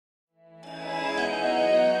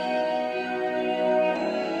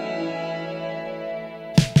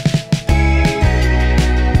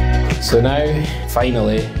So now,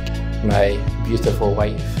 finally, my beautiful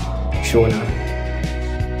wife, Shona.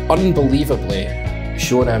 Unbelievably,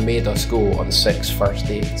 Shona made us go on 6 first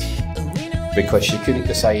dates because she couldn't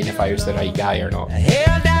decide if I was the right guy or not. I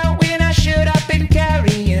held out when I should have been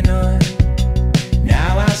carrying on.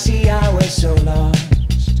 Now I see I was so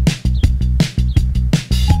lost.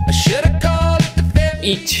 I should have called the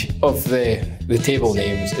Each of the table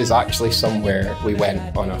names is actually somewhere we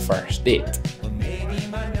went on a first date.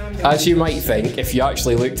 As you might think, if you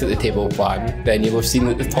actually looked at the table plan, then you'll have seen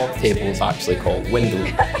that the top table is actually called Window.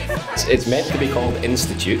 It's meant to be called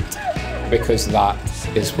Institute because that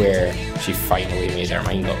is where she finally made her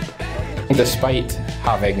mind up. Despite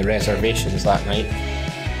having reservations that night,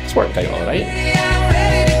 it's worked out all right.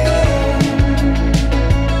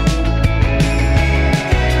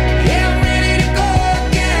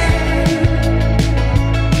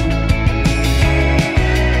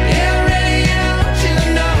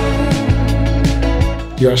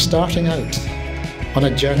 You are starting out on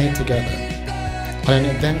a journey together, on an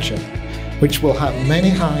adventure which will have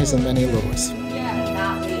many highs and many lows.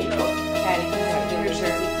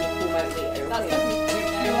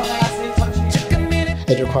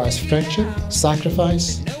 It requires friendship,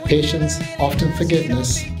 sacrifice, patience, often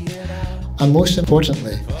forgiveness, and most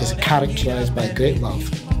importantly, is characterized by great love.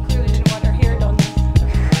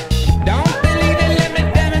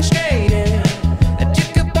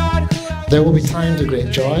 There will be times of great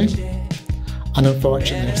joy and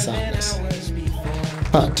unfortunately of sadness.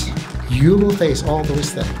 But you will face all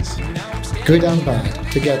those things, good and bad,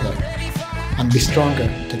 together, and be stronger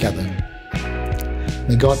together.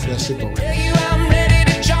 May God bless you both.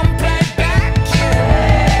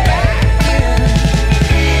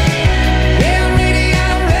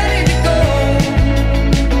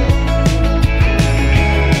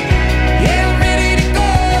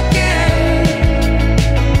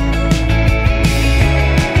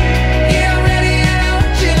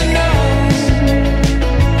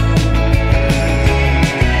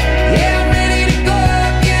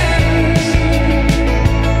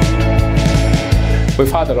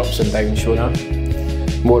 We've had our ups and downs,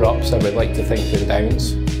 Shona. More ups, I would like to think, than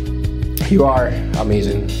downs. You are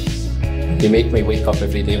amazing. You make me wake up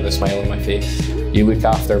every day with a smile on my face. You look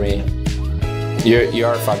after me. You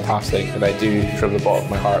are fantastic, and I do, from the bottom of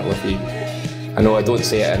my heart, love you. I know I don't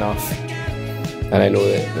say it enough, and I know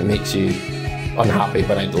that it makes you unhappy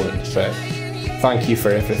when I don't, but thank you for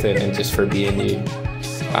everything and just for being you.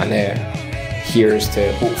 And here's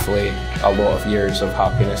to hopefully a lot of years of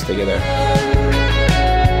happiness together.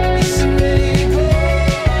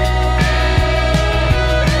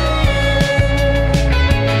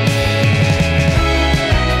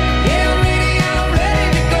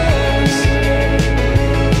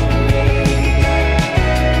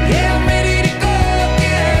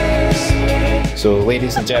 So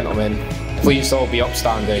ladies and gentlemen, please all be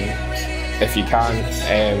upstanding if you can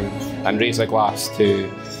and raise a glass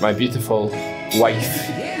to my beautiful wife,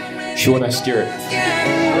 Shona Stewart.